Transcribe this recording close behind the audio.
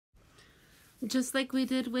Just like we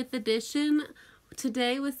did with addition,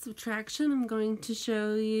 today with subtraction, I'm going to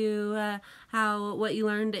show you how what you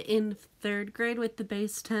learned in 3rd grade with the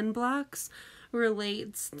base 10 blocks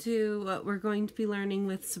relates to what we're going to be learning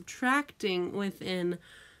with subtracting within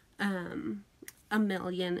a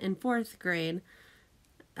million in 4th grade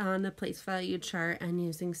on a place value chart and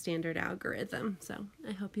using standard algorithm. So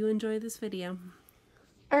I hope you enjoy this video.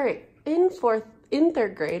 All right, in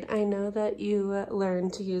 3rd grade, I know that you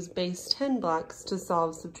learned to use base 10 blocks to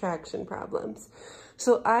solve subtraction problems.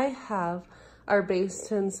 So I have our base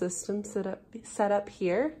 10 system set up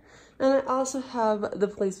here, and I also have the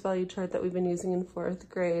place value chart that we've been using in 4th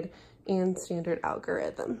grade and standard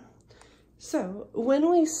algorithm. So when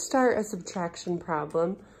we start a subtraction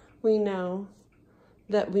problem, we know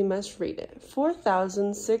that we must read it.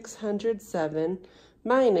 4,607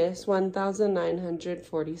 minus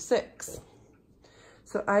 1,946.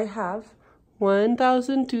 So I have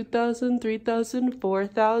 1,000, 2,000, 3,000,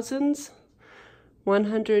 4,000s,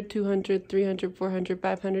 100, 200, 300, 400,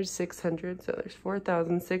 500, 600. So there's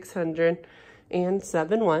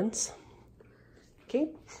 4,607 ones. Okay.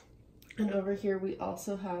 And over here we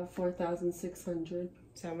also have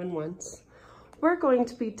 4,607 ones. We're going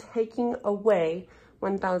to be taking away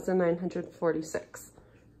 1,946.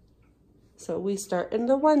 So we start in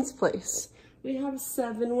the ones place. We have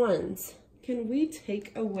 7 ones. Can we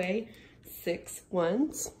take away 6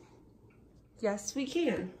 ones? Yes, we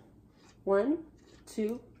can. 1,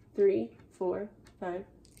 2, 3, 4, 5,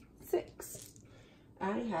 6.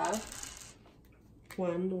 I have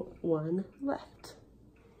 1 left.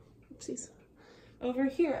 Oopsies. Over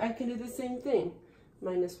here, I can do the same thing.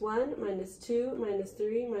 -1, -2,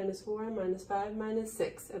 -3, -4, -5,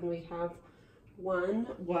 -6, and we have 1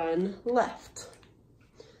 left.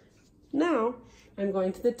 Now I'm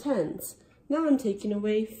going to the tens. Now I'm taking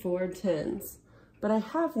away 4 tens, but I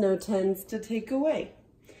have no tens to take away.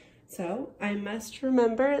 So I must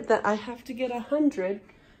remember that I have to get 100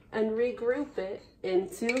 and regroup it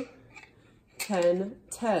into 10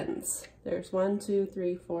 tens. There's 1, 2,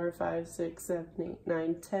 3, 4, 5, 6, 7, 8,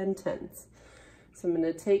 9, 10 tens. So I'm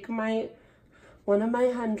going to take one of my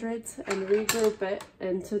hundreds and regroup it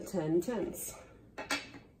into 10 tens.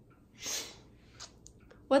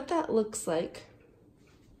 What that looks like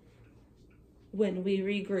when we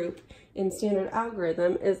regroup in standard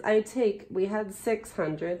algorithm is we had 6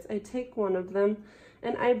 hundreds, I take one of them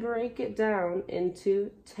and I break it down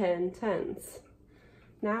into 10 tens.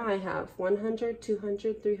 Now I have 100,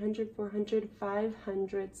 200, 300, 400,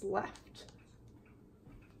 500s left.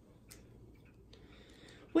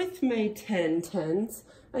 With my 10 tens,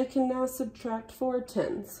 I can now subtract 4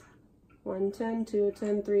 tens. 1 10, 2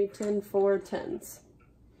 10, 3 10, 4 tens.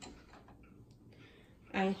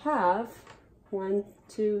 I have 1,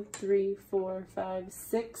 2, 3, 4, 5,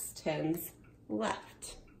 6 tens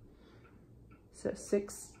left. So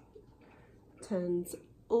 6 tens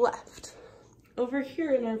left. Over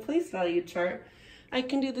here in our place value chart, I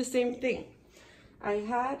can do the same thing. I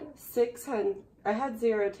had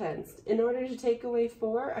 0 tens. In order to take away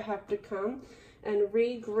 4, I have to come and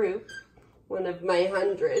regroup one of my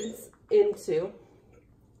hundreds into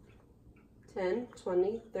 10,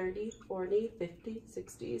 20, 30, 40, 50,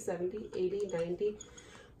 60, 70, 80, 90,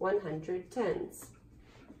 100 tens.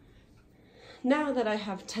 Now that I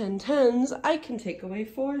have 10 tens, I can take away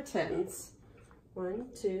 4 tens.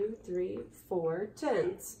 1, 2, 3, 4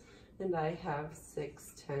 tens. And I have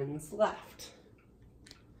 6 tens left.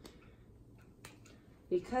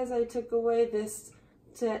 Because I took away this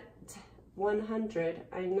 100,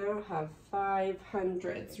 I now have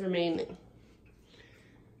 500s remaining.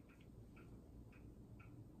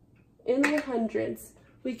 In the hundreds,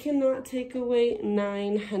 we cannot take away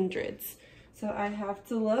 900s. So I have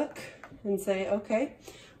to look and say, okay,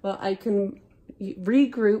 well, I can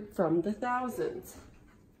regroup from the thousands.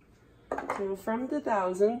 So from the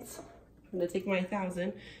thousands, I'm going to take my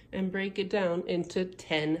 1,000 and break it down into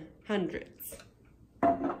 10 hundreds.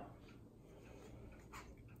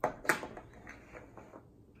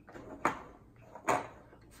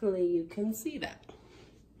 Hopefully you can see that.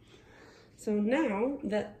 So now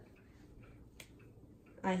that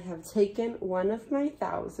I have taken one of my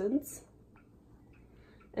thousands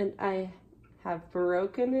and I have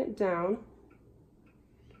broken it down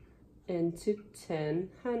into 10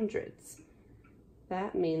 hundreds.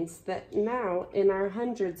 That means that now in our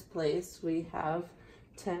hundreds place we have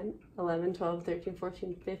 10, 11, 12, 13,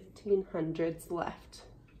 14, 15 hundreds left.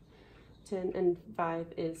 10 and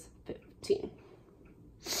 5 is 15.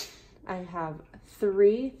 I have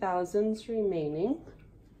 3 thousands remaining,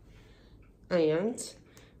 and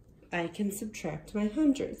I can subtract my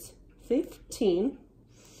hundreds. 15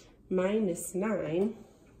 minus 9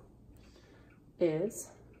 is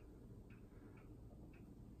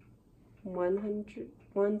 100,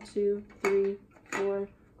 1, 2, 3, 4,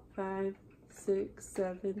 5, 6,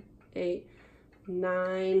 7, 8,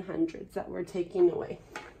 9 hundredths that we're taking away.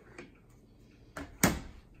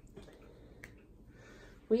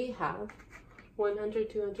 We have 100,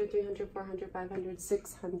 200, 300, 400, 500,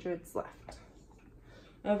 600 left.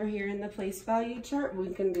 Over here in the place value chart,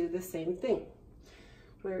 we can do the same thing.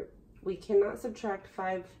 Where we cannot subtract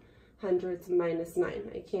 5 hundredths minus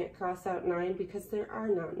 9. I can't cross out 9 because there are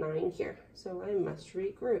not 9 here. So I must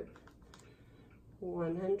regroup.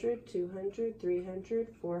 100, 200, 300,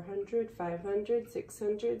 400, 500,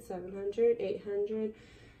 600, 700, 800,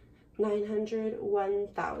 900,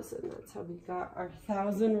 1,000. That's how we got our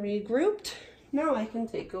 1,000 regrouped. Now I can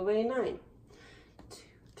take away 9. 2,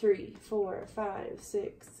 3, 4, 5,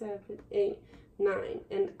 6, 7, 8, 9.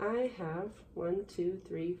 And I have 1, 2,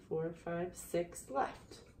 3, 4, 5, 6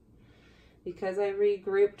 left. Because I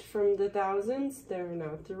regrouped from the thousands, there are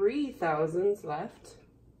now 3 thousands left.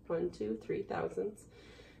 1, 2, 3 thousandths.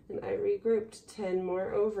 And I regrouped 10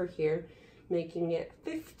 more over here, making it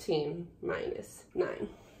 15 minus 9.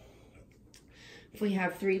 If we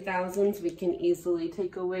have 3 thousandths, we can easily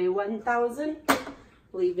take away 1,000,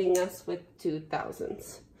 leaving us with 2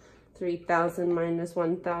 thousandths. 3,000 minus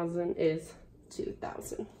 1,000 is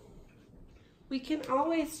 2,000. We can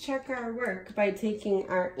always check our work by taking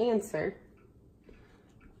our answer,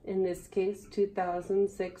 in this case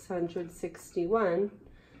 2,661,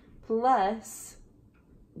 plus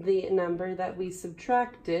the number that we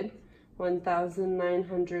subtracted,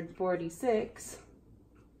 1,946,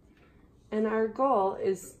 and our goal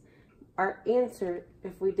is our answer,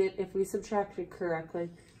 if we subtracted correctly,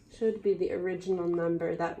 should be the original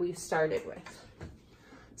number that we started with.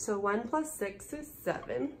 So 1 plus 6 is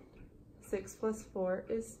 7, 6 plus 4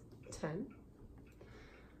 is 10,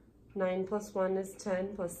 9 plus 1 is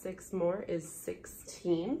 10, plus 6 more is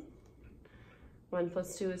 16, 1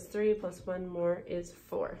 plus 2 is 3, plus 1 more is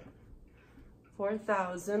 4.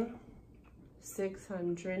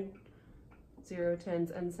 4,600, 0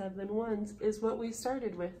 tens and 7 ones is what we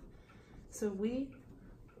started with. So we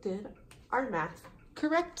did our math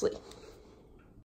correctly.